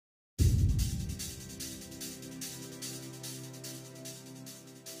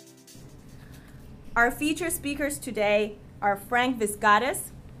Our featured speakers today are Frank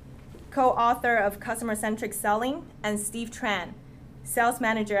Visgatis, co-author of Customer-Centric Selling, and Steve Tran, sales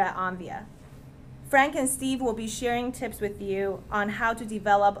manager at Onvia. Frank and Steve will be sharing tips with you on how to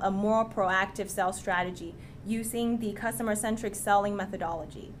develop a more proactive sales strategy using the customer-centric selling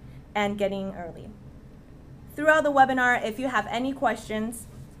methodology and getting early. Throughout the webinar, if you have any questions,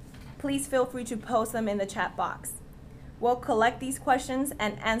 please feel free to post them in the chat box. We'll collect these questions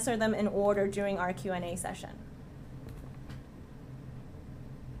and answer them in order during our Q&A session.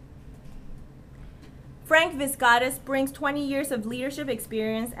 Frank Visgatis brings 20 years of leadership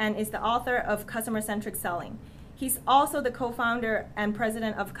experience and is the author of Customer-Centric Selling. He's also the co-founder and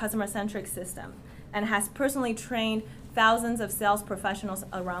president of Customer-Centric System and has personally trained thousands of sales professionals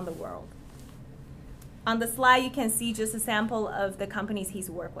around the world. On the slide, you can see just a sample of the companies he's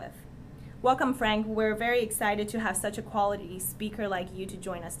worked with. Welcome, Frank. We're very excited to have such a quality speaker like you to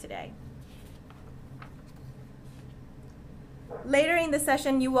join us today. Later in the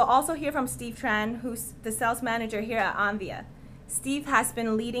session, you will also hear from Steve Tran, who's the sales manager here at Onvia. Steve has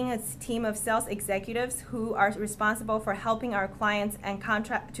been leading a team of sales executives who are responsible for helping our clients and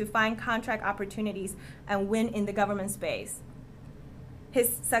to find contract opportunities and win in the government space.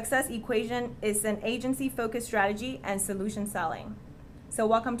 His success equation is an agency-focused strategy and solution selling. So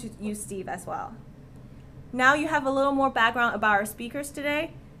welcome to you, Steve, as well. Now you have a little more background about our speakers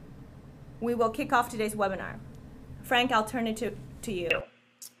today. We will kick off today's webinar. Frank, I'll turn it to you.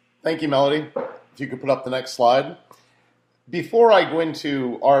 Thank you, Melody. If you could put up the next slide. Before I go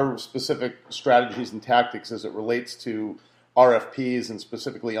into our specific strategies and tactics as it relates to RFPs and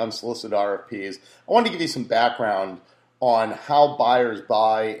specifically unsolicited RFPs, I want to give you some background on how buyers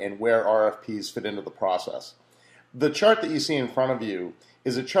buy and where RFPs fit into the process. The chart that you see in front of you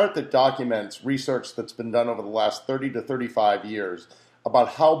is a chart that documents research that's been done over the last 30 to 35 years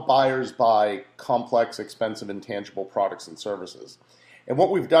about how buyers buy complex, expensive, intangible products and services. And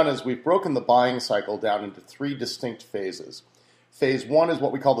what we've done is we've broken the buying cycle down into three distinct phases. Phase one is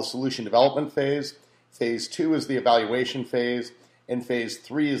what we call the solution development phase. Phase two is the evaluation phase. And phase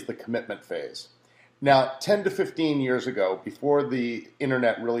three is the commitment phase. Now, 10 to 15 years ago, before the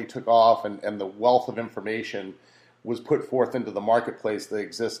internet really took off and the wealth of information was put forth into the marketplace that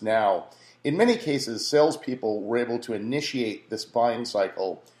exists now, in many cases, salespeople were able to initiate this buying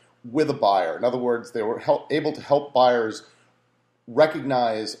cycle with a buyer. In other words, they were able to help buyers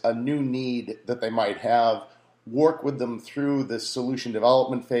recognize a new need that they might have, work with them through this solution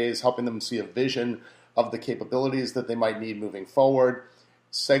development phase, helping them see a vision of the capabilities that they might need moving forward,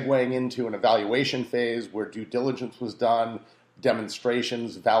 segueing into an evaluation phase where due diligence was done,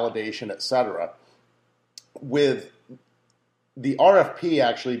 demonstrations, validation, etc., with the RFP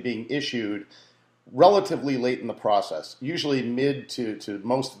actually being issued relatively late in the process, usually mid to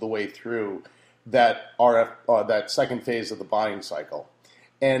most of the way through that that second phase of the buying cycle.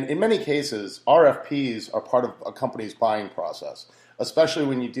 And in many cases, RFPs are part of a company's buying process, especially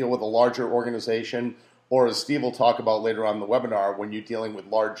when you deal with a larger organization, or as Steve will talk about later on in the webinar, when you're dealing with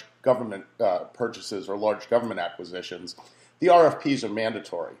large government purchases or large government acquisitions, the RFPs are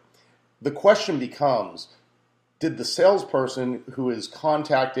mandatory. The question becomes, did the salesperson who is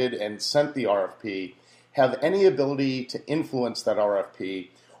contacted and sent the RFP have any ability to influence that RFP,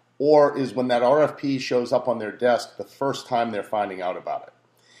 or is when that RFP shows up on their desk the first time they're finding out about it?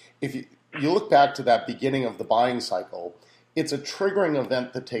 If you look back to that beginning of the buying cycle, it's a triggering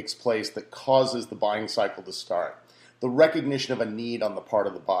event that takes place that causes the buying cycle to start, the recognition of a need on the part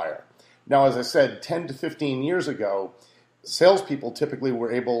of the buyer. Now, as I said, 10 to 15 years ago, salespeople typically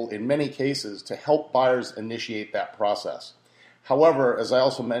were able, in many cases, to help buyers initiate that process. However, as I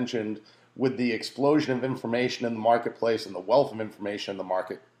also mentioned, with the explosion of information in the marketplace and the wealth of information in the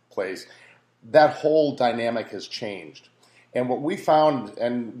marketplace, that whole dynamic has changed. And what we found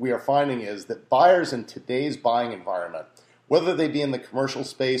and we are finding is that buyers in today's buying environment, whether they be in the commercial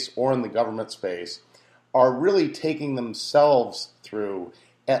space or in the government space, are really taking themselves through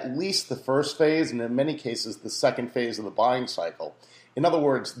at least the first phase, and in many cases, the second phase of the buying cycle. In other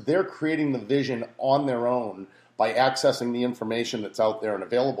words, they're creating the vision on their own by accessing the information that's out there and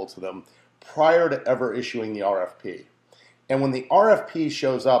available to them prior to ever issuing the RFP. And when the RFP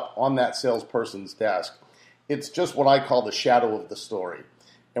shows up on that salesperson's desk, it's just what I call the shadow of the story.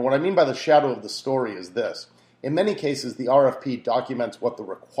 And what I mean by the shadow of the story is this. In many cases, the RFP documents what the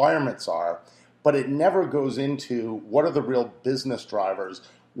requirements are, but it never goes into what are the real business drivers,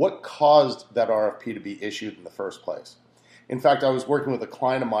 what caused that RFP to be issued in the first place. In fact, I was working with a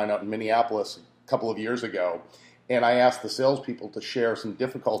client of mine out in Minneapolis a couple of years ago, and I asked the salespeople to share some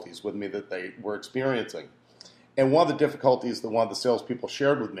difficulties with me that they were experiencing. And one of the difficulties that one of the salespeople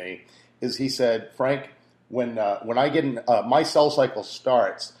shared with me is he said, Frank, when I get my sales cycle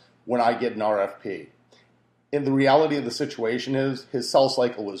starts when I get an RFP. And the reality of the situation is his sales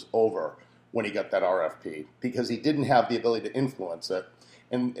cycle was over when he got that RFP because he didn't have the ability to influence it.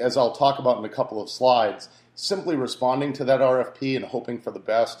 And as I'll talk about in a couple of slides, simply responding to that RFP and hoping for the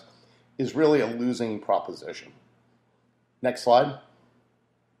best is really a losing proposition. Next slide.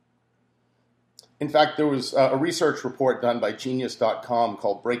 In fact, there was a research report done by Genius.com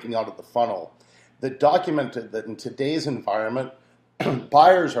called Breaking Out of the Funnel that documented that in today's environment,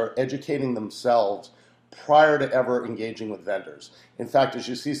 buyers are educating themselves prior to ever engaging with vendors. In fact, as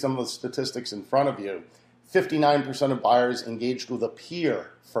you see some of the statistics in front of you, 59% of buyers engaged with a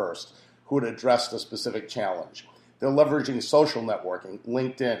peer first who had addressed a specific challenge. They're leveraging social networking,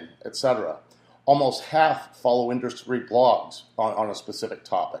 LinkedIn, etc. Almost half follow industry blogs on a specific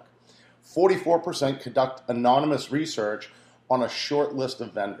topic. 44% conduct anonymous research on a short list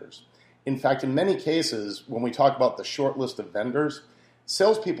of vendors. In fact, in many cases, when we talk about the short list of vendors,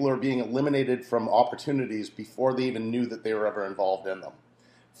 salespeople are being eliminated from opportunities before they even knew that they were ever involved in them.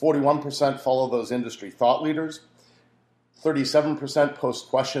 41% follow those industry thought leaders, 37% post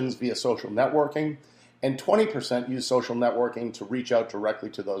questions via social networking, and 20% use social networking to reach out directly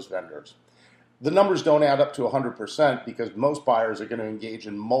to those vendors. The numbers don't add up to 100% because most buyers are going to engage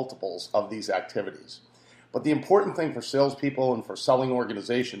in multiples of these activities. But the important thing for salespeople and for selling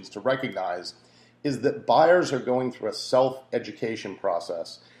organizations to recognize is that buyers are going through a self-education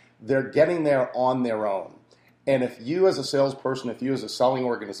process. They're getting there on their own. And if you as a salesperson, if you as a selling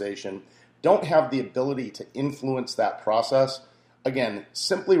organization don't have the ability to influence that process, again,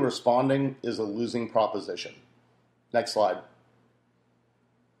 simply responding is a losing proposition. Next slide.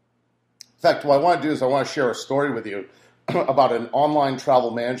 In fact, what I want to do is I want to share a story with you about an online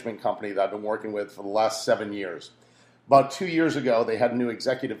travel management company that I've been working with for the last 7 years. About 2 years ago, they had a new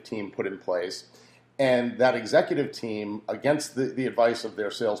executive team put in place. And that executive team, against the advice of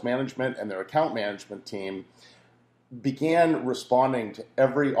their sales management and their account management team, began responding to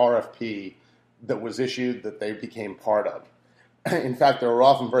every RFP that was issued that they became part of. In fact, there were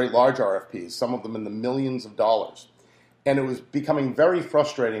often very large RFPs, some of them in the millions of dollars. And it was becoming very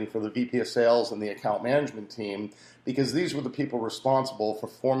frustrating for the VP of sales and the account management team because these were the people responsible for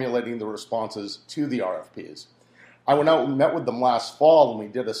formulating the responses to the RFPs. I went out and met with them last fall and we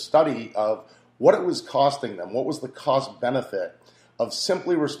did a study of what it was costing them, what was the cost benefit of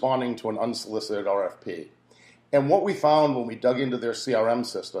simply responding to an unsolicited RFP. And what we found when we dug into their CRM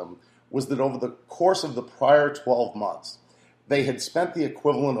system was that over the course of the prior 12 months, they had spent the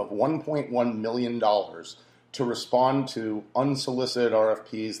equivalent of $1.1 million to respond to unsolicited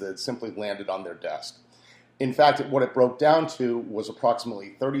RFPs that had simply landed on their desk. In fact, what it broke down to was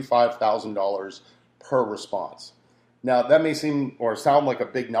approximately $35,000 per response. Now, that may seem or sound like a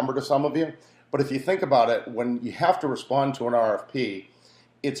big number to some of you, but if you think about it, when you have to respond to an RFP,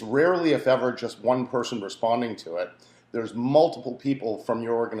 it's rarely, if ever, just one person responding to it. There's multiple people from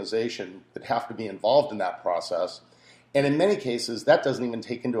your organization that have to be involved in that process. And in many cases, that doesn't even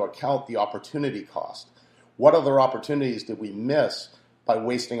take into account the opportunity cost. What other opportunities did we miss by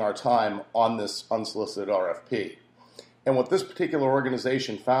wasting our time on this unsolicited RFP? And what this particular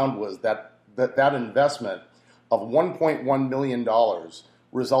organization found was that investment of $1.1 million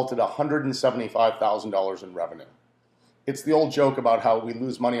resulted in $175,000 in revenue. It's the old joke about how we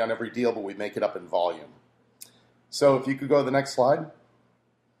lose money on every deal, but we make it up in volume. So if you could go to the next slide.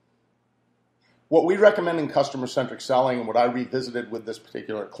 What we recommend in customer-centric selling and what I revisited with this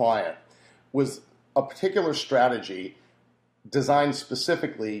particular client was a particular strategy designed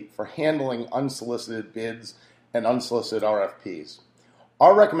specifically for handling unsolicited bids and unsolicited RFPs.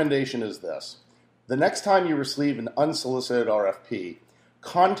 Our recommendation is this. The next time you receive an unsolicited RFP,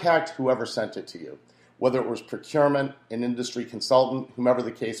 contact whoever sent it to you, whether it was procurement, an industry consultant, whomever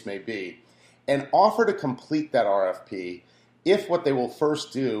the case may be, and offer to complete that RFP if what they will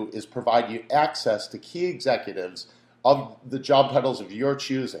first do is provide you access to key executives of the job titles of your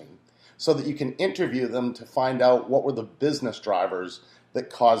choosing so that you can interview them to find out what were the business drivers that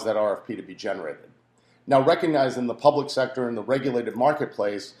caused that RFP to be generated. Now, recognize in the public sector and the regulated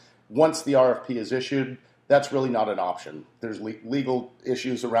marketplace, once the RFP is issued, that's really not an option. There's legal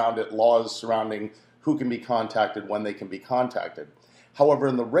issues around it, laws surrounding who can be contacted, when they can be contacted. However,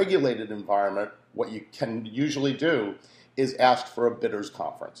 in the regulated environment, what you can usually do is ask for a bidders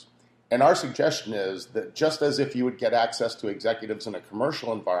conference. And our suggestion is that just as if you would get access to executives in a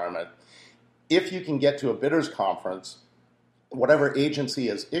commercial environment, if you can get to a bidders conference, whatever agency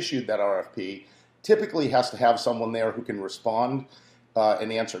has issued that RFP typically has to have someone there who can respond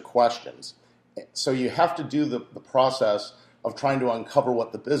and answer questions. So you have to do the process of trying to uncover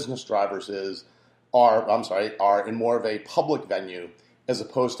what the business drivers are in more of a public venue as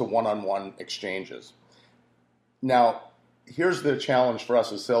opposed to one-on-one exchanges. Now, here's the challenge for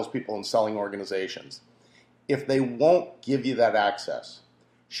us as salespeople and selling organizations. If they won't give you that access,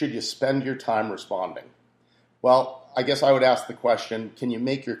 should you spend your time responding? Well, I guess I would ask the question, can you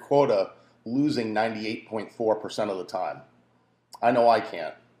make your quota losing 98.4% of the time? I know I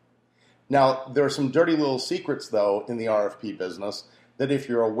can't. Now, there are some dirty little secrets, though, in the RFP business that if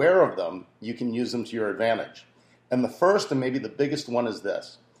you're aware of them, you can use them to your advantage. And the first and maybe the biggest one is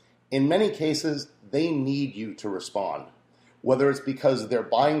this. In many cases, they need you to respond, whether it's because their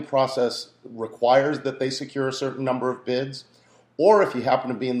buying process requires that they secure a certain number of bids, or if you happen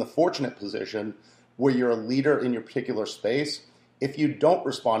to be in the fortunate position where you're a leader in your particular space, if you don't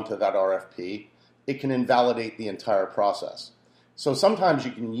respond to that RFP, it can invalidate the entire process. So sometimes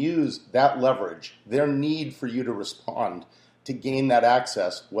you can use that leverage, their need for you to respond, to gain that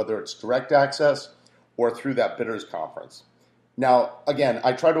access, whether it's direct access or through that bidders conference. Now, again,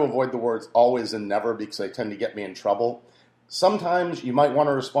 I try to avoid the words always and never because they tend to get me in trouble. Sometimes you might want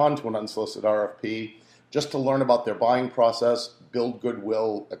to respond to an unsolicited RFP just to learn about their buying process, build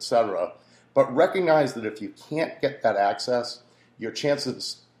goodwill, etc. But recognize that if you can't get that access, your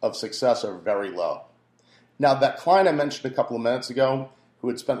chances of success are very low. Now, that client I mentioned a couple of minutes ago, who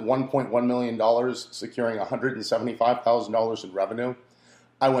had spent $1.1 million securing $175,000 in revenue,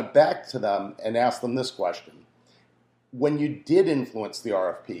 I went back to them and asked them this question. When you did influence the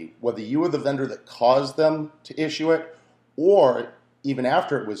RFP, whether you were the vendor that caused them to issue it, or even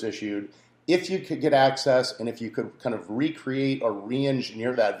after it was issued, if you could get access and if you could kind of recreate or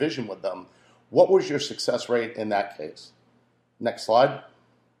re-engineer that vision with them, what was your success rate in that case? Next slide.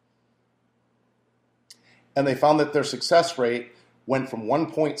 And they found that their success rate went from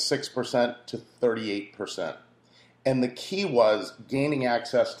 1.6% to 38%. And the key was gaining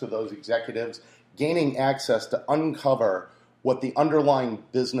access to those executives, gaining access to uncover what the underlying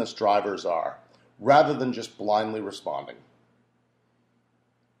business drivers are, rather than just blindly responding.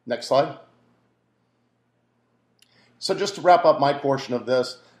 Next slide. So just to wrap up my portion of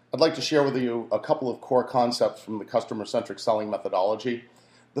this, I'd like to share with you a couple of core concepts from the customer-centric selling methodology.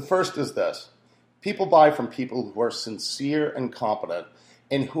 The first is this. People buy from people who are sincere and competent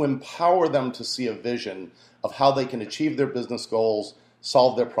and who empower them to see a vision of how they can achieve their business goals,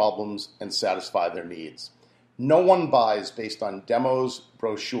 solve their problems, and satisfy their needs. No one buys based on demos,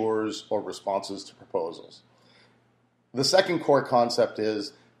 brochures, or responses to proposals. The second core concept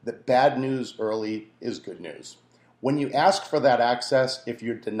is that bad news early is good news. When you ask for that access, if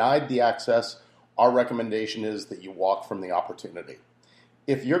you're denied the access, our recommendation is that you walk from the opportunity.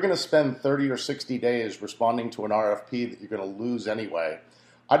 If you're going to spend 30 or 60 days responding to an RFP that you're going to lose anyway,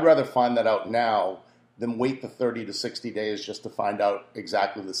 I'd rather find that out now than wait the 30 to 60 days just to find out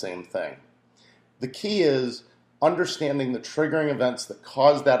exactly the same thing. The key is understanding the triggering events that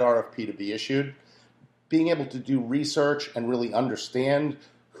cause that RFP to be issued, being able to do research and really understand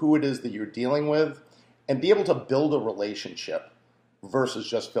who it is that you're dealing with, and be able to build a relationship versus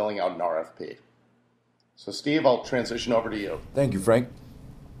just filling out an RFP. So Steve, I'll transition over to you. Thank you, Frank.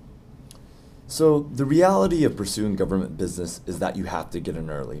 So the reality of pursuing government business is that you have to get in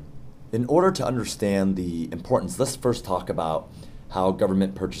early. In order to understand the importance, let's first talk about how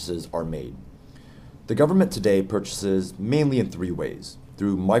government purchases are made. The government today purchases mainly in three ways: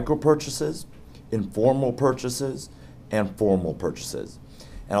 through micro purchases, informal purchases, and formal purchases.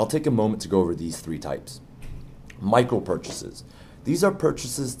 And I'll take a moment to go over these three types. Micro purchases. These are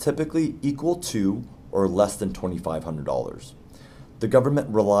purchases typically equal to or less than $2,500. The government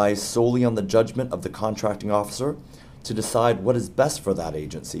relies solely on the judgment of the contracting officer to decide what is best for that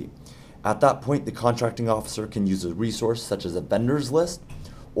agency. At that point, the contracting officer can use a resource such as a vendors list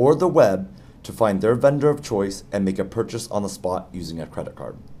or the web to find their vendor of choice and make a purchase on the spot using a credit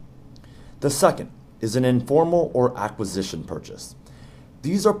card. The second is an informal or acquisition purchase.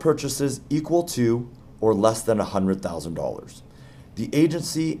 These are purchases equal to or less than $100,000. The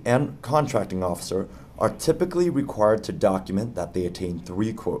agency and contracting officer are typically required to document that they attain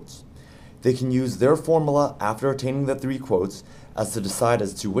 3 quotes. They can use their formula after attaining the 3 quotes as to decide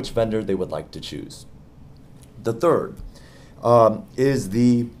as to which vendor they would like to choose. The third is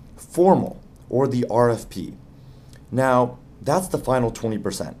the formal or the RFP. Now, that's the final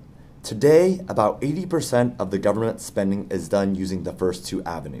 20%. Today, about 80% of the government spending is done using the first 2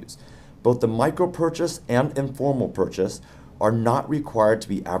 avenues. Both the micro purchase and informal purchase are not required to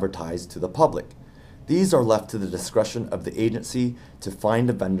be advertised to the public. These are left to the discretion of the agency to find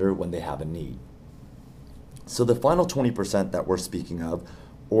a vendor when they have a need. So the final 20% that we're speaking of,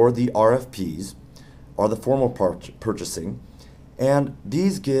 or the RFPs, are the formal purchasing, And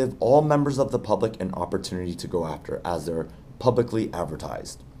these give all members of the public an opportunity to go after as they're publicly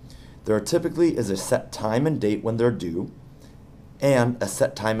advertised. There typically is a set time and date when they're due, and a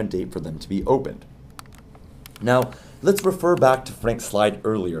set time and date for them to be opened. Now, let's refer back to Frank's slide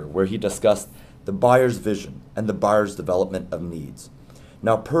earlier where he discussed the buyer's vision and the buyer's development of needs.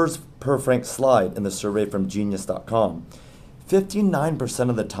 Now, per Frank's slide in the survey from genius.com, 59%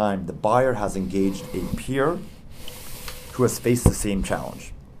 of the time the buyer has engaged a peer who has faced the same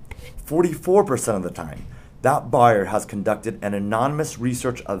challenge. 44% of the time, that buyer has conducted an anonymous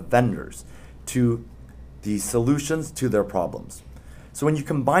research of vendors to the solutions to their problems. So when you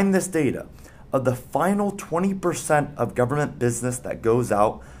combine this data, of the final 20% of government business that goes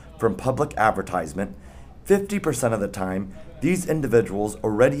out from public advertisement, 50% of the time, these individuals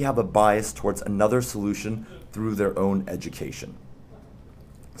already have a bias towards another solution through their own education.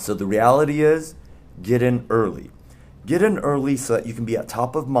 So the reality is, get in early. Get in early so that you can be at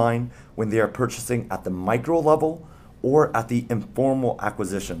top of mind when they are purchasing at the micro level or at the informal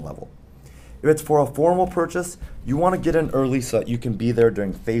acquisition level. If it's for a formal purchase, you want to get in early so that you can be there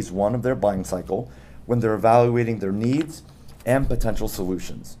during phase 1 of their buying cycle when they're evaluating their needs and potential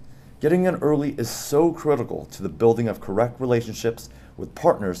solutions. Getting in early is so critical to the building of correct relationships with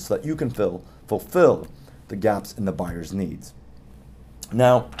partners so that you can fulfill the gaps in the buyer's needs.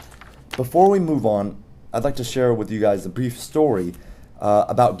 Now, before we move on, I'd like to share with you guys a brief story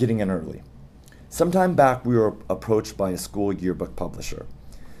about getting in early. Sometime back, we were approached by a school yearbook publisher.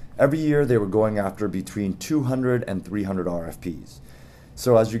 Every year, they were going after between 200 and 300 RFPs.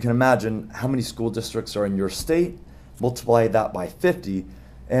 So as you can imagine, how many school districts are in your state? Multiply that by 50,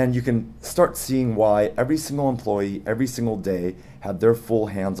 and you can start seeing why every single employee, every single day, had their full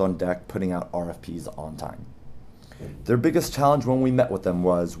hands on deck putting out RFPs on time. Their biggest challenge when we met with them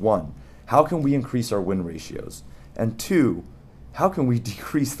was, 1, how can we increase our win ratios? And 2, how can we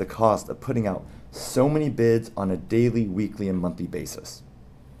decrease the cost of putting out so many bids on a daily, weekly, and monthly basis?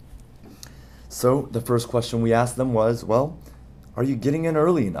 So the first question we asked them was, well, are you getting in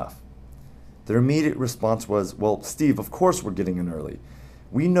early enough? Their immediate response was, well, Steve, of course we're getting in early.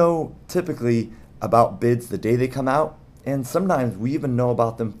 We know typically about bids the day they come out, and sometimes we even know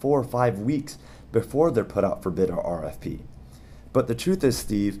about them 4 or 5 weeks before they're put out for bid or RFP. But the truth is,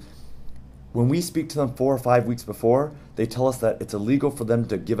 Steve, when we speak to them 4 or 5 weeks before, they tell us that it's illegal for them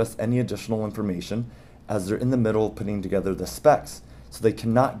to give us any additional information as they're in the middle of putting together the specs. So they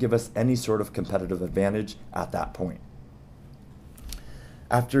cannot give us any sort of competitive advantage at that point.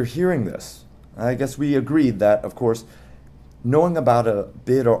 After hearing this, I guess we agreed that, of course, knowing about a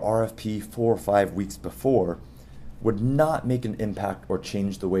bid or RFP 4 or 5 weeks before would not make an impact or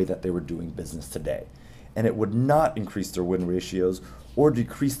change the way that they were doing business today. And it would not increase their win ratios or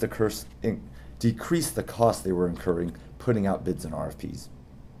decrease the cost they were incurring putting out bids and RFPs.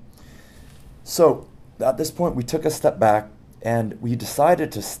 So at this point, we took a step back and we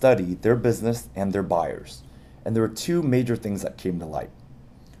decided to study their business and their buyers. And there were 2 major things that came to light.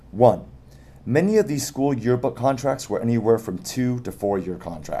 1, many of these school yearbook contracts were anywhere from 2 to 4 year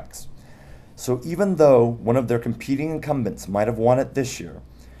contracts. So even though one of their competing incumbents might have won it this year,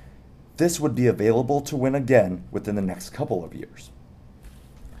 this would be available to win again within the next couple of years.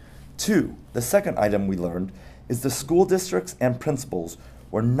 2, the second item we learned is the school districts and principals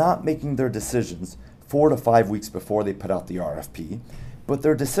were not making their decisions 4 to 5 weeks before they put out the RFP, but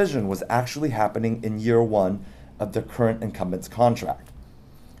their decision was actually happening in year 1 of the current incumbent's contract.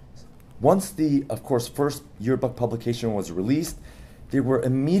 Once the, of course, first yearbook publication was released, they were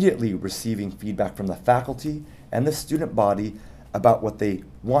immediately receiving feedback from the faculty and the student body about what they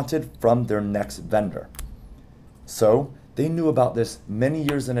wanted from their next vendor. So they knew about this many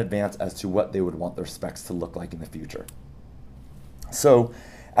years in advance as to what they would want their specs to look like in the future. So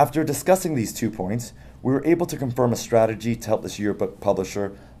after discussing these 2 points, we were able to confirm a strategy to help this yearbook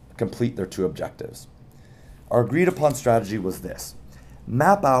publisher complete their 2 objectives. Our agreed upon strategy was this: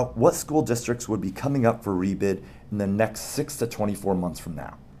 map out what school districts would be coming up for rebid in the next 6 to 24 months from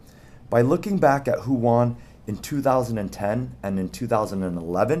now. By looking back at who won in 2010 and in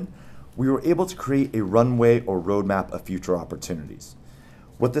 2011, we were able to create a runway or roadmap of future opportunities.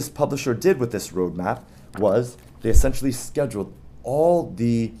 What this publisher did with this roadmap was they essentially scheduled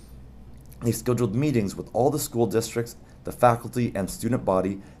meetings with all the school districts, the faculty, and student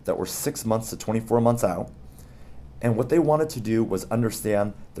body that were 6 months to 24 months out. And what they wanted to do was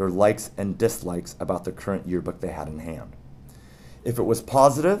understand their likes and dislikes about the current yearbook they had in hand. If it was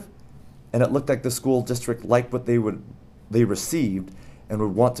positive, and it looked like the school district liked what they received and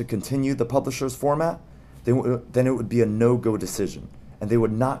would want to continue the publisher's format, then it would be a no-go decision, and they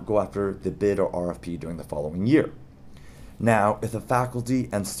would not go after the bid or RFP during the following year. Now, if the faculty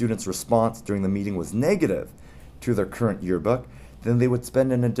and students' response during the meeting was negative to their current yearbook, then they would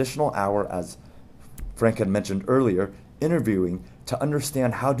spend an additional hour, as Frank had mentioned earlier, interviewing to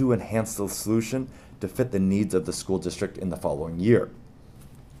understand how to enhance the solution to fit the needs of the school district in the following year.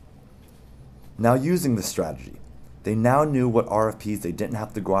 Now, using this strategy, they now knew what RFPs they didn't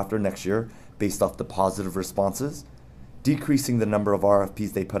have to go after next year based off the positive responses, decreasing the number of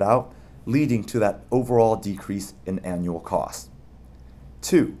RFPs they put out, leading to that overall decrease in annual cost.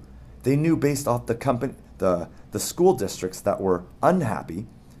 2, they knew based off the school districts that were unhappy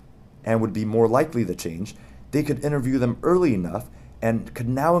and would be more likely to change, they could interview them early enough and could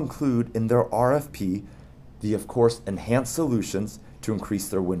now include in their RFP the, of course, enhanced solutions to increase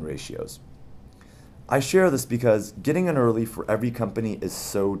their win ratios. I share this because getting in early for every company is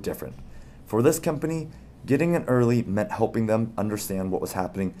so different. For this company, getting in early meant helping them understand what was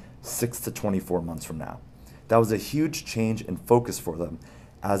happening 6 to 24 months from now. That was a huge change in focus for them,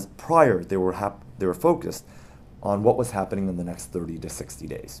 as prior they were focused on what was happening in the next 30 to 60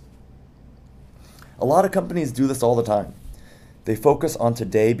 days. A lot of companies do this all the time. They focus on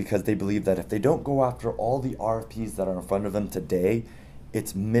today because they believe that if they don't go after all the RFPs that are in front of them today,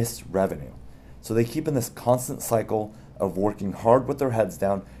 it's missed revenue. So they keep in this constant cycle of working hard with their heads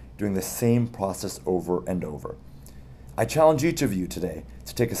down, doing the same process over and over. I challenge each of you today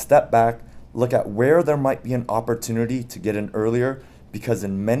to take a step back, look at where there might be an opportunity to get in earlier, because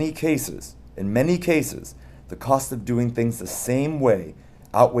in many cases, the cost of doing things the same way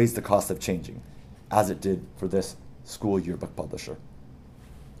outweighs the cost of changing, as it did for this school yearbook publisher.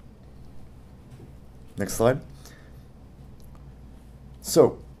 Next slide.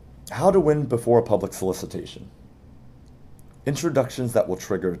 So, how to win before a public solicitation. Introductions that will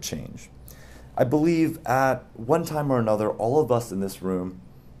trigger a change. I believe at one time or another, all of us in this room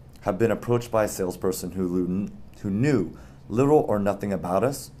have been approached by a salesperson who knew little or nothing about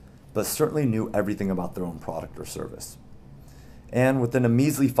us, but certainly knew everything about their own product or service. And within a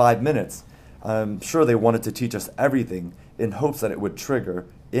measly 5 minutes, I'm sure they wanted to teach us everything in hopes that it would trigger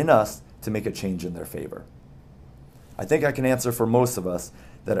in us to make a change in their favor. I think I can answer for most of us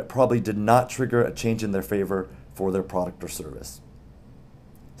that it probably did not trigger a change in their favor for their product or service.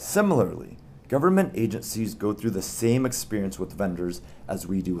 Similarly, government agencies go through the same experience with vendors as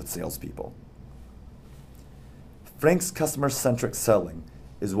we do with salespeople. Frank's customer-centric selling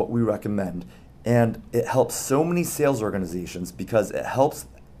is what we recommend, and it helps so many sales organizations because it helps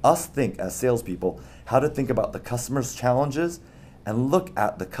us think as salespeople how to think about the customer's challenges and look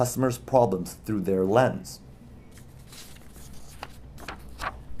at the customer's problems through their lens.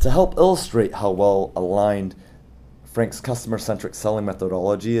 To help illustrate how well aligned Frank's customer-centric selling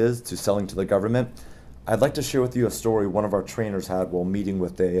methodology is to selling to the government, I'd like to share with you a story one of our trainers had while meeting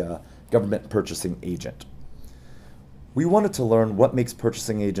with a government purchasing agent. We wanted to learn what makes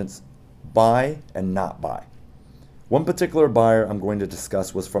purchasing agents buy and not buy. One particular buyer I'm going to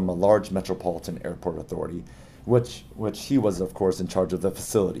discuss was from a large metropolitan airport authority, which he was, of course, in charge of the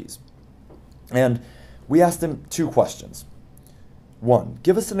facilities. And we asked him 2 questions. 1,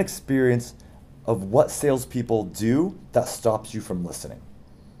 give us an experience of what salespeople do that stops you from listening.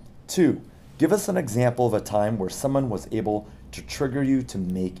 2, give us an example of a time where someone was able to trigger you to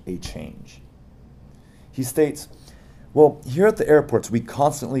make a change. He states, well, here at the airports, we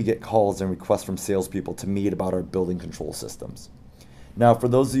constantly get calls and requests from salespeople to meet about our building control systems. Now, for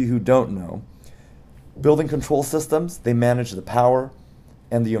those of you who don't know, building control systems, they manage the power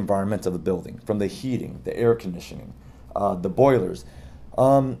and the environment of the building, from the heating, the air conditioning, the boilers,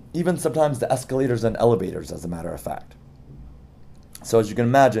 even sometimes the escalators and elevators, as a matter of fact. So as you can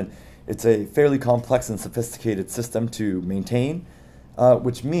imagine, it's a fairly complex and sophisticated system to maintain,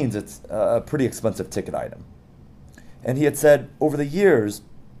 which means it's a pretty expensive ticket item. And he had said over the years,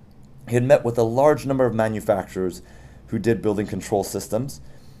 he had met with a large number of manufacturers who did building control systems.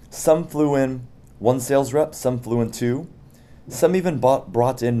 Some flew in 1 sales rep, some flew in 2. Some even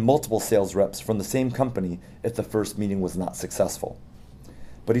brought in multiple sales reps from the same company if the first meeting was not successful.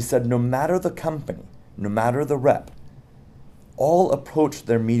 But he said no matter the company, no matter the rep, all approached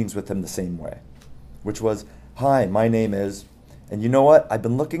their meetings with him the same way, which was, hi, my name is, and you know what, I've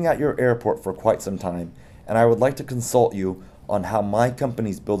been looking at your airport for quite some time, and I would like to consult you on how my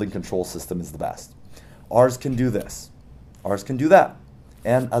company's building control system is the best. Ours can do this, ours can do that,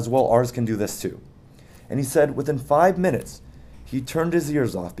 and as well ours can do this too. And he said within 5 minutes, he turned his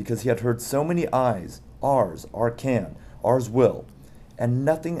ears off because he had heard so many I's, ours, our can, ours will, and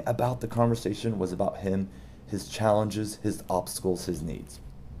nothing about the conversation was about him, his challenges, his obstacles, his needs.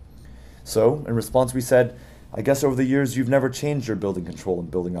 So, in response, we said, I guess over the years you've never changed your building control and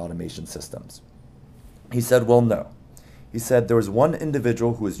building automation systems. He said, well, no. He said there was one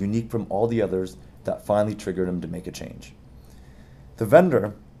individual who was unique from all the others that finally triggered him to make a change. The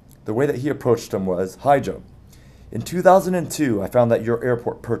vendor, the way that he approached him was, "Hi Joe, in 2002 I found that your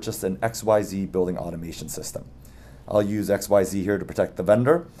airport purchased an XYZ building automation system. I'll use XYZ here to protect the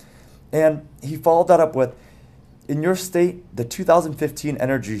vendor." And he followed that up with, "In your state, the 2015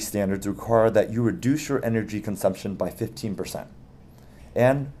 energy standards require that you reduce your energy consumption by 15%.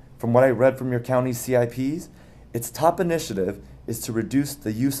 And from what I read from your county's CIPs, its top initiative is to reduce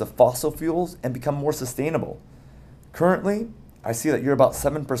the use of fossil fuels and become more sustainable. Currently, I see that you're about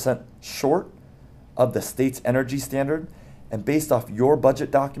 7% short of the state's energy standard, and based off your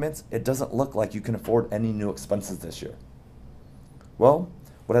budget documents, it doesn't look like you can afford any new expenses this year. Well,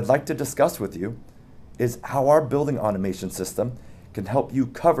 what I'd like to discuss with you is how our building automation system can help you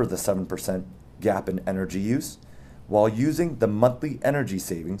cover the 7% gap in energy use while using the monthly energy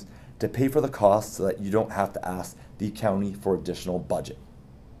savings to pay for the costs so that you don't have to ask the county for additional budget."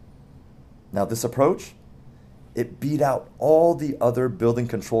 Now this approach, it beat out all the other building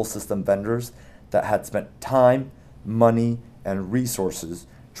control system vendors that had spent time, money, and resources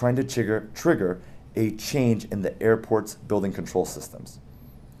trying to trigger a change in the airport's building control systems.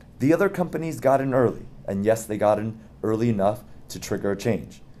 The other companies got in early, and yes, they got in early enough to trigger a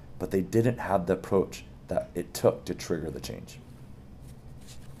change, but they didn't have the approach that it took to trigger the change.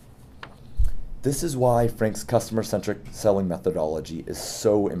 This is why Frank's customer-centric selling methodology is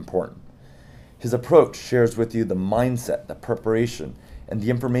so important. His approach shares with you the mindset, the preparation, and the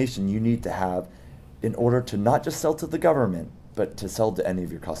information you need to have in order to not just sell to the government, but to sell to any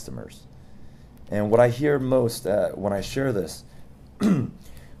of your customers. And what I hear most when I share this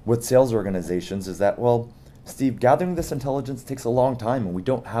with sales organizations is that, well, Steve, gathering this intelligence takes a long time and we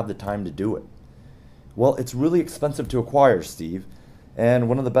don't have the time to do it. Well, it's really expensive to acquire, Steve. And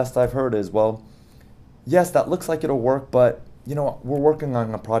one of the best I've heard is, well, yes, that looks like it'll work, but we're working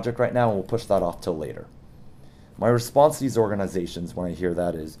on a project right now and we'll push that off till later. My response to these organizations when I hear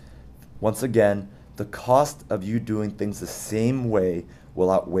that is, once again, the cost of you doing things the same way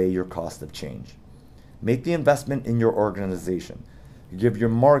will outweigh your cost of change. Make the investment in your organization. Give your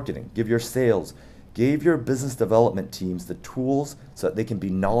marketing, give your sales, give your business development teams the tools so that they can be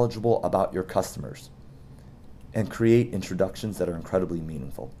knowledgeable about your customers and create introductions that are incredibly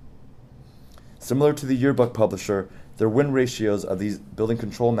meaningful. Similar to the yearbook publisher, their win ratios of these building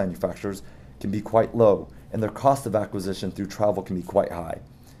control manufacturers can be quite low, and their cost of acquisition through travel can be quite high.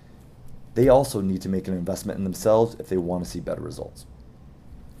 They also need to make an investment in themselves if they want to see better results.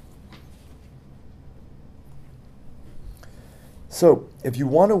 So, if you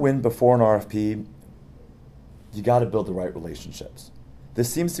want to win before an RFP, you got to build the right relationships.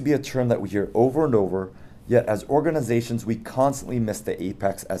 This seems to be a term that we hear over and over, yet as organizations, we constantly miss the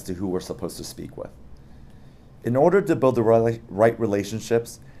apex as to who we're supposed to speak with. In order to build the right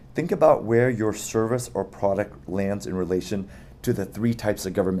relationships, think about where your service or product lands in relation to the 3 types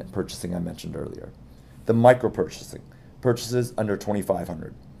of government purchasing I mentioned earlier. The micro purchasing, purchases under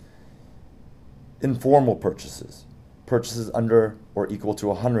 $2,500. Informal purchases, purchases under or equal to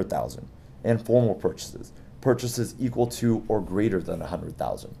 $100,000. And formal purchases, purchases equal to or greater than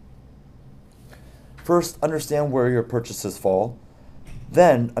 $100,000. First, understand where your purchases fall.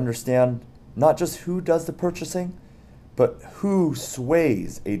 Then, understand not just who does the purchasing, but who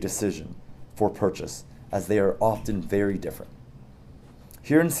sways a decision for purchase, as they are often very different.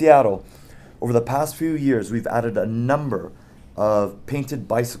 Here in Seattle, over the past few years, we've added a number of painted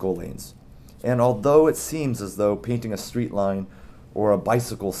bicycle lanes. And although it seems as though painting a street line or a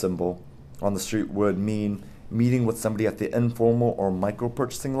bicycle symbol on the street would mean meeting with somebody at the informal or micro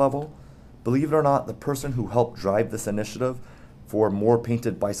purchasing level, believe it or not, the person who helped drive this initiative for more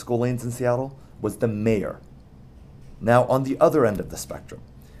painted bicycle lanes in Seattle was the mayor. Now, on the other end of the spectrum,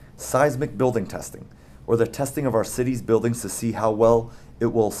 seismic building testing, or the testing of our city's buildings to see how well it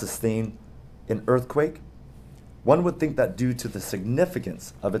will sustain an earthquake, one would think that due to the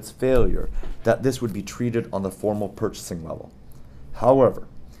significance of its failure, that this would be treated on the formal purchasing level. However,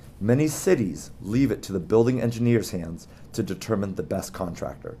 many cities leave it to the building engineer's hands to determine the best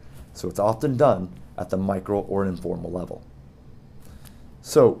contractor, so it's often done at the micro or informal level.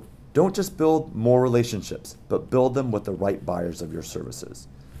 So, don't just build more relationships, but build them with the right buyers of your services.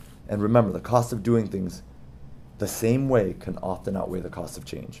 And remember, the cost of doing things the same way can often outweigh the cost of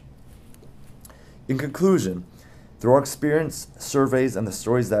change. In conclusion, through our experience, surveys, and the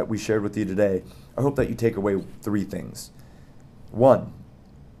stories that we shared with you today, I hope that you take away 3 things. 1,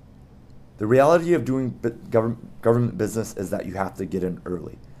 the reality of doing government business is that you have to get in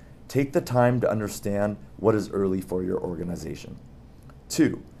early. Take the time to understand what is early for your organization.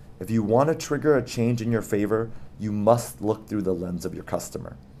 2, if you want to trigger a change in your favor, you must look through the lens of your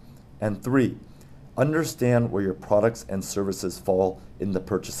customer. And 3, understand where your products and services fall in the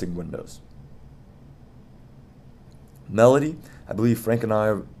purchasing windows. Melody, I believe Frank and I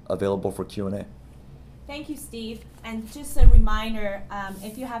are available for Q&A. Thank you, Steve. And just a reminder,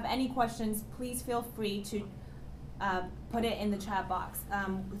 if you have any questions, please feel free to put it in the chat box.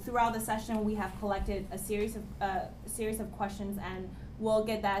 Throughout the session, we have collected a series of questions, and we'll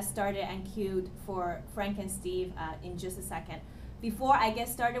get that started and queued for Frank and Steve in just a second. Before I get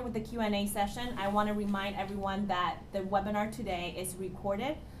started with the Q&A session, I want to remind everyone that the webinar today is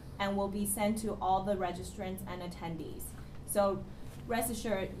recorded and will be sent to all the registrants and attendees. So rest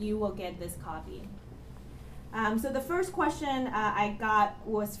assured, you will get this copy. So the first question I got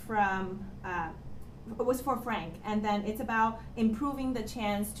was for Frank, and then it's about improving the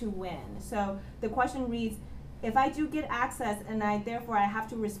chance to win. So the question reads, if I do get access and therefore I have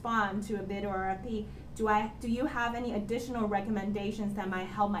to respond to a bid or RFP, do you have any additional recommendations that might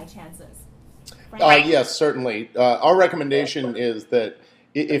help my chances? Yes, certainly. Our recommendation is that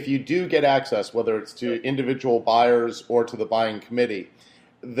if you do get access, whether it's to individual buyers or to the buying committee,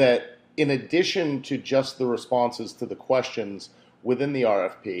 that in addition to just the responses to the questions within the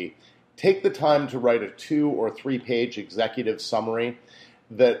RFP, take the time to write a 2 or 3 page executive summary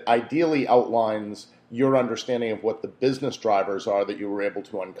that ideally outlines your understanding of what the business drivers are that you were able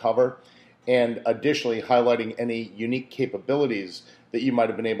to uncover, and additionally highlighting any unique capabilities that you might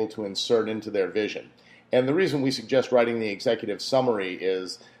have been able to insert into their vision. And the reason we suggest writing the executive summary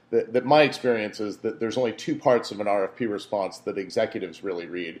is that my experience is that there's only 2 parts of an RFP response that executives really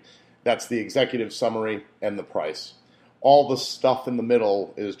read. That's the executive summary and the price. All the stuff in the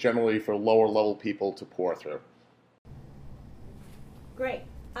middle is generally for lower level people to pour through. Great.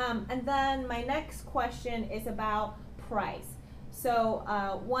 And then my next question is about price. So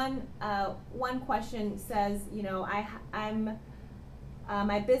one question says,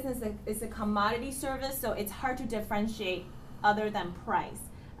 my business is a commodity service, so it's hard to differentiate other than price.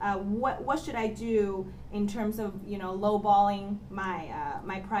 What should I do in terms of lowballing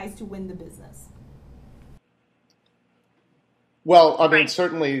my price to win the business? Well, I mean,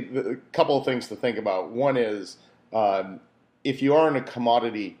 certainly a couple of things to think about. One is if you are in a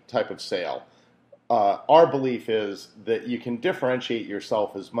commodity type of sale, our belief is that you can differentiate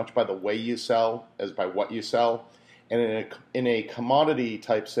yourself as much by the way you sell as by what you sell. And in a commodity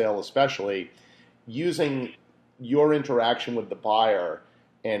type sale especially, using your interaction with the buyer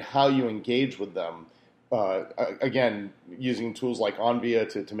and how you engage with them, again, using tools like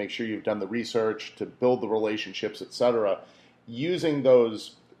Onvia to make sure you've done the research, to build the relationships, etc., using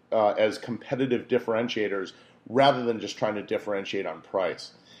those as competitive differentiators rather than just trying to differentiate on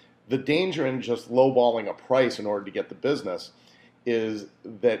price. The danger in just lowballing a price in order to get the business is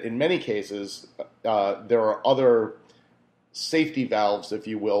that in many cases there are other safety valves, if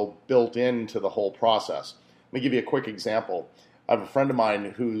you will, built into the whole process. Let me give you a quick example. I have a friend of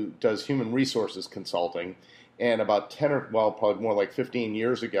mine who does human resources consulting, and about probably more like 15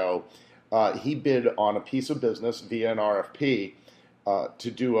 years ago, he bid on a piece of business via an RFP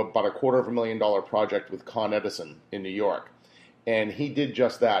to do about a $250,000 project with Con Edison in New York. And he did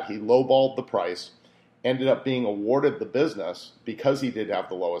just that. He lowballed the price, ended up being awarded the business because he did have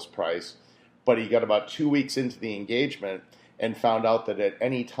the lowest price, but he got about 2 weeks into the engagement and found out that at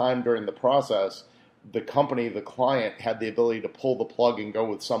any time during the process, the company, the client, had the ability to pull the plug and go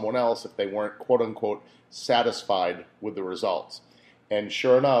with someone else if they weren't, quote unquote, satisfied with the results. And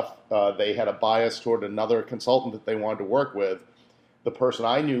sure enough, they had a bias toward another consultant that they wanted to work with. The person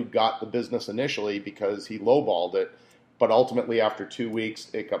I knew got the business initially because he lowballed it, but ultimately after 2 weeks,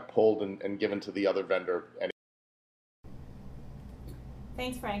 it got pulled and given to the other vendor.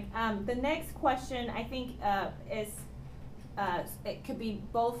 Thanks, Frank. The next question I think is, it could be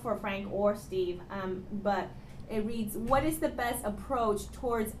both for Frank or Steve, but it reads, what is the best approach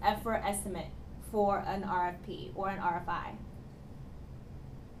towards effort estimate for an RFP or an RFI?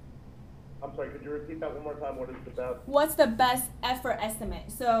 I'm sorry, could you repeat that one more time? What is the best? What's the best effort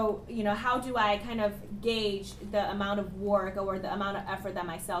estimate? So, how do I kind of gauge the amount of work or the amount of effort that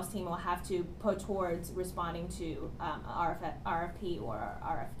my sales team will have to put towards responding to RFP or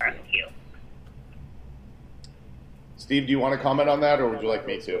RFQ? Steve, do you want to comment on that, or would you like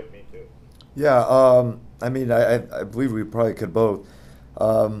me to? Yeah, I mean, I believe we probably could both.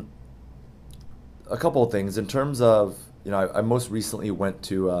 A couple of things. In terms of, I most recently went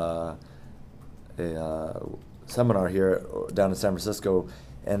to a seminar here down in San Francisco,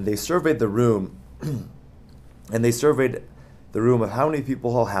 and they surveyed the room, and they surveyed the room of how many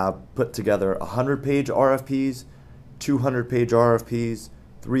people have put together 100-page RFPs, 200-page RFPs,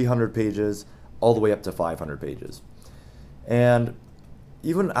 300 pages, all the way up to 500 pages. And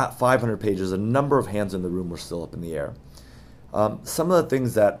even at 500 pages, a number of hands in the room were still up in the air. Some of the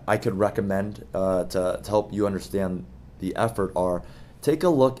things that I could recommend to help you understand the effort are: take a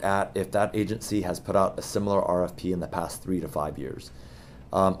look at if that agency has put out a similar RFP in the past 3 to 5 years.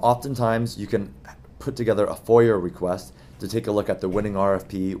 Oftentimes, you can put together a FOIA request to take a look at the winning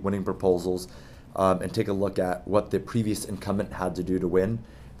RFP, winning proposals, and take a look at what the previous incumbent had to do to win.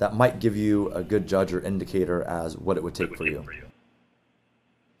 That might give you a good judge or indicator as what it would take for you.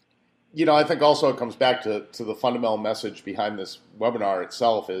 You know, I think also it comes back to the fundamental message behind this webinar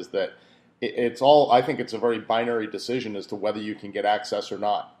itself is that I think it's a very binary decision as to whether you can get access or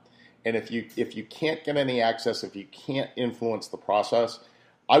not. And if you can't get any access, if you can't influence the process,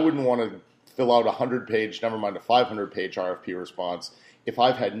 I wouldn't want to fill out a 100-page, never mind a 500-page RFP response if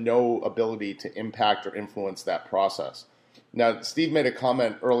I've had no ability to impact or influence that process. Now, Steve made a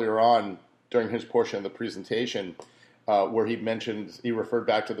comment earlier on during his portion of the presentation where he referred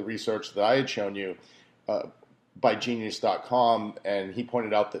back to the research that I had shown you by Genius.com, and he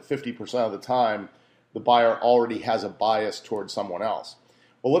pointed out that 50% of the time, the buyer already has a bias towards someone else.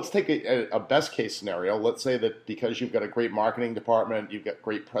 Well, let's take a best case scenario. Let's say that because you've got a great marketing department, you've got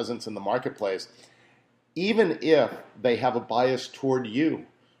great presence in the marketplace, even if they have a bias toward you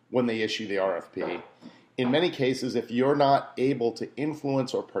when they issue the RFP, in many cases, if you're not able to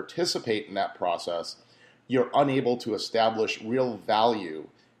influence or participate in that process, you're unable to establish real value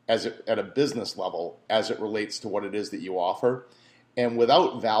at a business level as it relates to what it is that you offer. And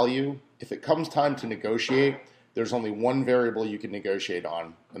without value, if it comes time to negotiate, there's only one variable you can negotiate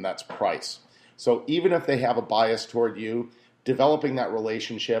on, and that's price. So even if they have a bias toward you, developing that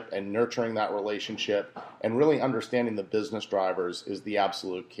relationship and nurturing that relationship and really understanding the business drivers is the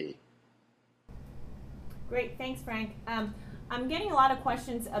absolute key. Great, thanks, Frank. I'm getting a lot of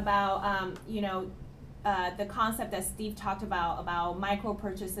questions about, the concept that Steve talked about micro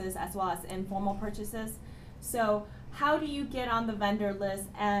purchases as well as informal purchases. So how do you get on the vendor list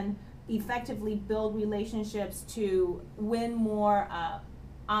and effectively build relationships to win more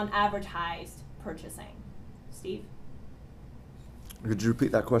on advertised purchasing? Steve? Could you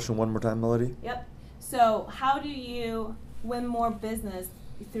repeat that question one more time, Melody? Yep. So how do you win more business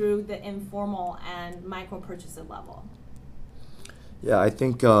through the informal and micro purchaser level? Yeah, I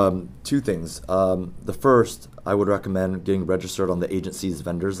think two things. The first, I would recommend getting registered on the agency's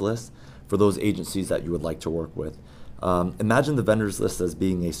vendors list for those agencies that you would like to work with. Imagine the vendors list as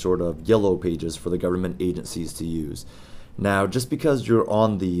being a sort of yellow pages for the government agencies to use. Now, just because you're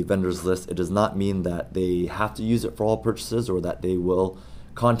on the vendors list, it does not mean that they have to use it for all purchases or that they will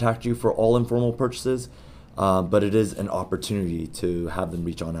contact you for all informal purchases, but it is an opportunity to have them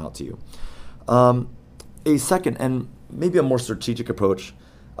reach on out to you. A second and maybe a more strategic approach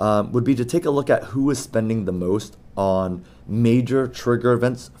would be to take a look at who is spending the most on major trigger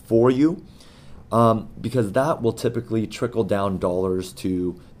events for you, because that will typically trickle down dollars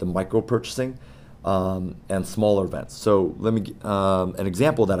to the micro purchasing and smaller events. So let me an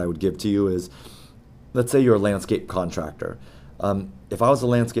example that I would give to you is, let's say you're a landscape contractor. If I was a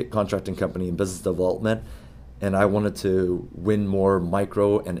landscape contracting company in business development and I wanted to win more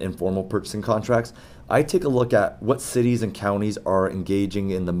micro and informal purchasing contracts, I take a look at what cities and counties are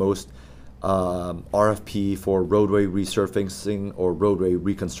engaging in the most RFP for roadway resurfacing or roadway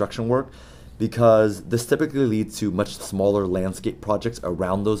reconstruction work, because this typically leads to much smaller landscape projects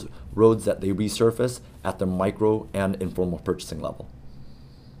around those roads that they resurface at the micro and informal purchasing level.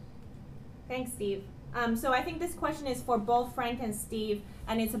 Thanks, Steve. So I think this question is for both Frank and Steve,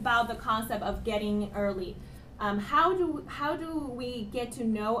 and it's about the concept of getting early. How do we get to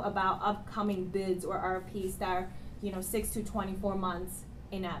know about upcoming bids or RFPs that are 6 to 24 months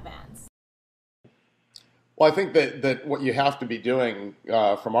in advance? Well, I think that what you have to be doing,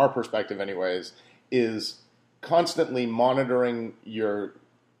 from our perspective anyways, is constantly monitoring your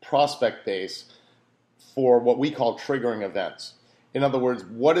prospect base for what we call triggering events. In other words,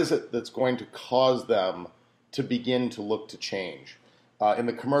 what is it that's going to cause them to begin to look to change? In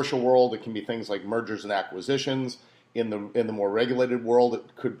the commercial world, it can be things like mergers and acquisitions. In the more regulated world,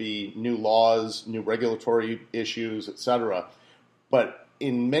 it could be new laws, new regulatory issues, etc. But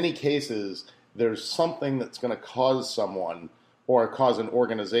in many cases, there's something that's going to cause someone or cause an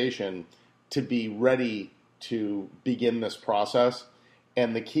organization to be ready to begin this process.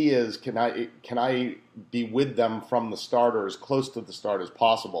 And the key is, can I be with them from the start or as close to the start as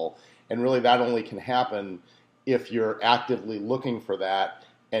possible? And really that only can happen if you're actively looking for that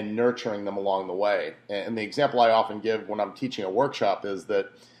and nurturing them along the way. And the example I often give when I'm teaching a workshop is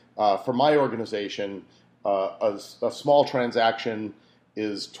that for my organization, a small transaction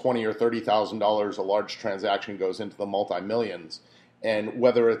is $20,000 or $30,000, a large transaction goes into the multi-millions. And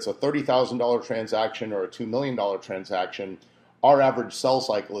whether it's a $30,000 transaction or a $2 million transaction, our average sell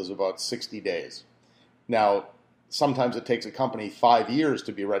cycle is about 60 days. Now, sometimes it takes a company 5 years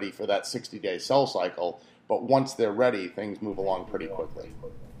to be ready for that 60-day sell cycle, but once they're ready, things move along pretty quickly.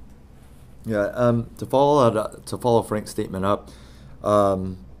 Yeah, to follow Frank's statement up,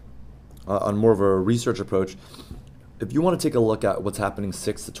 on more of a research approach, if you want to take a look at what's happening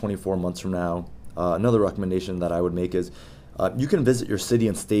 6 to 24 months from now, another recommendation that I would make is you can visit your city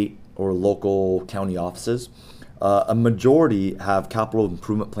and state or local county offices. A majority have capital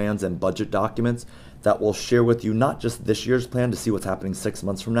improvement plans and budget documents that will share with you not just this year's plan to see what's happening 6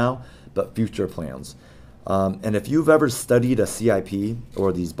 months from now, but future plans. And if you've ever studied a CIP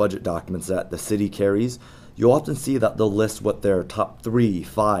or these budget documents that the city carries, you'll often see that they'll list what their top 3,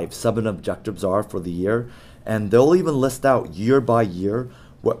 5, 7 objectives are for the year, and they'll even list out year by year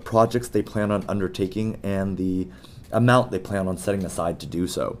what projects they plan on undertaking and the amount they plan on setting aside to do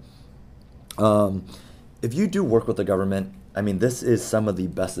so. If you do work with the government, I mean, this is some of the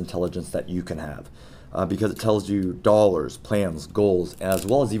best intelligence that you can have because it tells you dollars, plans, goals, as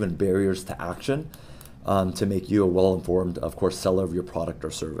well as even barriers to action to make you a well-informed, of course, seller of your product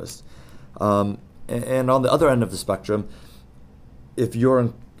or service. And on the other end of the spectrum,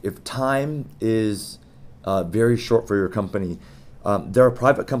 if time is very short for your company, there are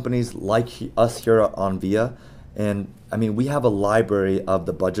private companies like us here at Onvia, and I mean, we have a library of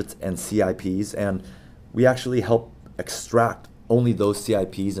the budgets and CIPs, and we actually help extract only those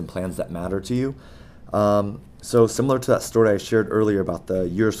CIPs and plans that matter to you. So similar to that story I shared earlier about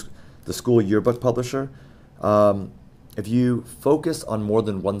the school yearbook publisher, if you focus on more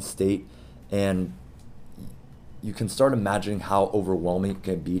than one state, and you can start imagining how overwhelming it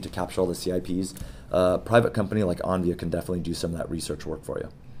can be to capture all the CIPs, a private company like Onvia can definitely do some of that research work for you.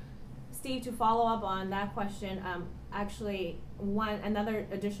 Steve, to follow up on that question, actually, another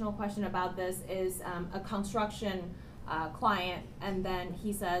additional question about this is a construction client, and then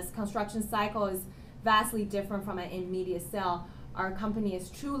he says construction cycle is vastly different from an immediate sale. Our company is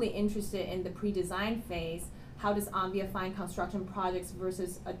truly interested in the pre-design phase. How does Onvia find construction projects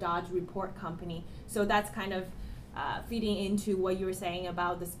versus a Dodge report company? So that's kind of feeding into what you were saying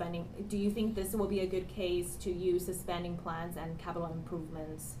about the spending. Do you think this will be a good case to use the spending plans and capital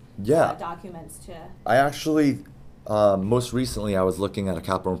improvements documents to? I actually, most recently I was looking at a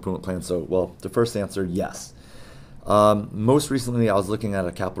capital improvement plan. So, well, the first answer, yes. Most recently I was looking at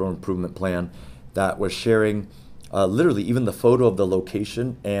a capital improvement plan that was sharing literally even the photo of the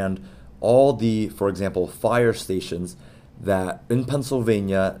location and all the, for example, fire stations that in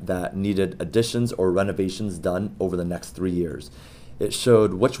Pennsylvania that needed additions or renovations done over the next 3 years. It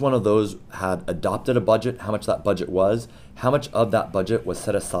showed which one of those had adopted a budget, how much that budget was, how much of that budget was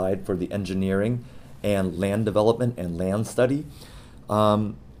set aside for the engineering and land development and land study.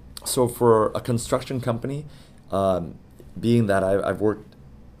 So for a construction company, being that I've worked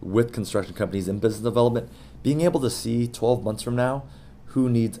with construction companies in business development, being able to see 12 months from now who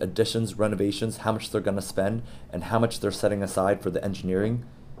needs additions, renovations, how much they're going to spend, and how much they're setting aside for the engineering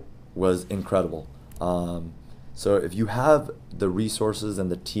was incredible. So if you have the resources and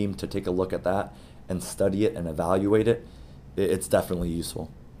the team to take a look at that and study it and evaluate it, it's definitely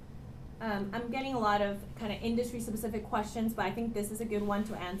useful. I'm getting a lot of kind of industry-specific questions, but I think this is a good one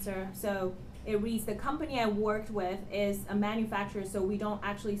to answer. So it reads, the company I worked with is a manufacturer, so we don't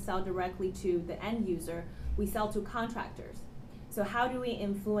actually sell directly to the end user. We sell to contractors. So how do we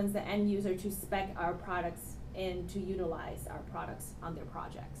influence the end user to spec our products and to utilize our products on their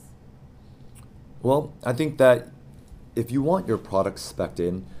projects? Well, I think that if you want your products spec'd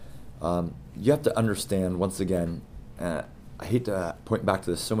in, you have to understand, once again, I hate to point back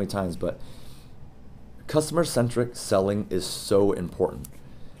to this so many times, but customer-centric selling is so important.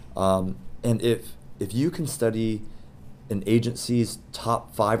 And if you can study an agency's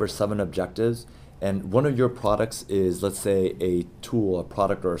top 5 or 7 objectives, and one of your products is, let's say, a tool, a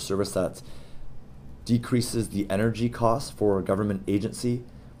product, or a service that decreases the energy costs for a government agency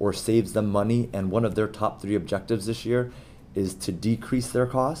or saves them money, and one of their top 3 objectives this year is to decrease their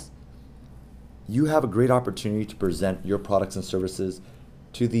costs, you have a great opportunity to present your products and services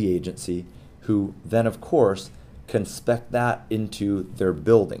to the agency, who then, of course, can spec that into their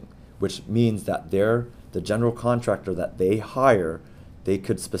building, which means that the general contractor that they hire, they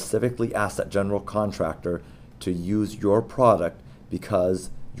could specifically ask that general contractor to use your product because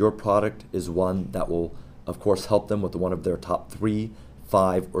your product is one that will, of course, help them with one of their top 3,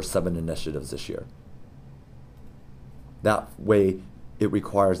 5, or 7 initiatives this year. That way, it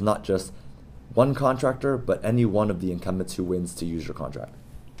requires not just one contractor, but any one of the incumbents who wins to use your contract.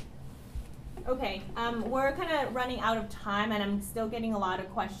 Okay, we're kind of running out of time, and I'm still getting a lot of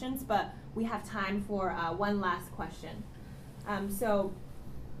questions, but we have time for one last question. So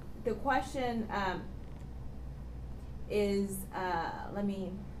the question is, let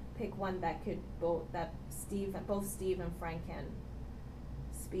me pick one that could both Steve and Frank can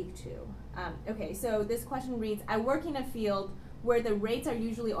speak to. Okay, so this question reads: I work in a field where the rates are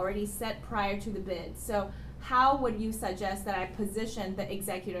usually already set prior to the bid. So how would you suggest that I position the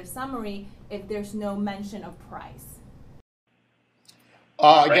executive summary if there's no mention of price?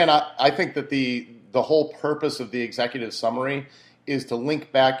 Again, I think that the whole purpose of the executive summary is to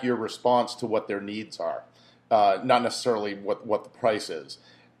link back your response to what their needs are, not necessarily what the price is.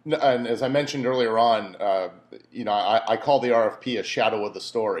 And as I mentioned earlier on, I call the RFP a shadow of the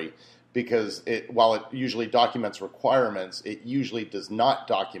story, because while it usually documents requirements, it usually does not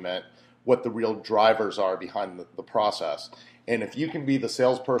document what the real drivers are behind the process. And if you can be the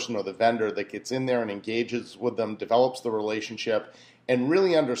salesperson or the vendor that gets in there and engages with them, develops the relationship, and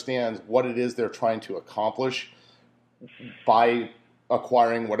really understands what it is they're trying to accomplish by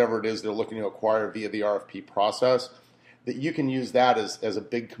acquiring whatever it is they're looking to acquire via the RFP process, that you can use that as a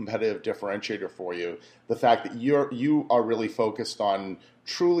big competitive differentiator for you. The fact that you are really focused on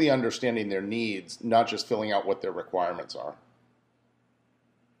truly understanding their needs, not just filling out what their requirements are.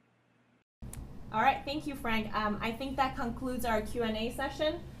 All right, thank you, Frank. I think that concludes our Q&A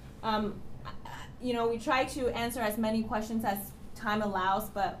session. We try to answer as many questions as time allows,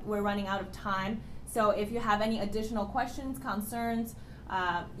 but we're running out of time. So if you have any additional questions, concerns,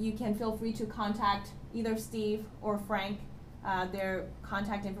 you can feel free to contact either Steve or Frank. Their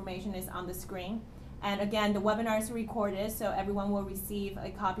contact information is on the screen. And again, the webinar is recorded, so everyone will receive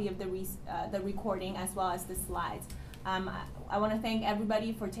a copy of the recording as well as the slides. I want to thank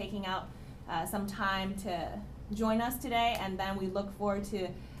everybody for taking out some time to join us today, and then we look forward to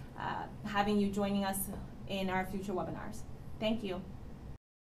having you joining us in our future webinars. Thank you.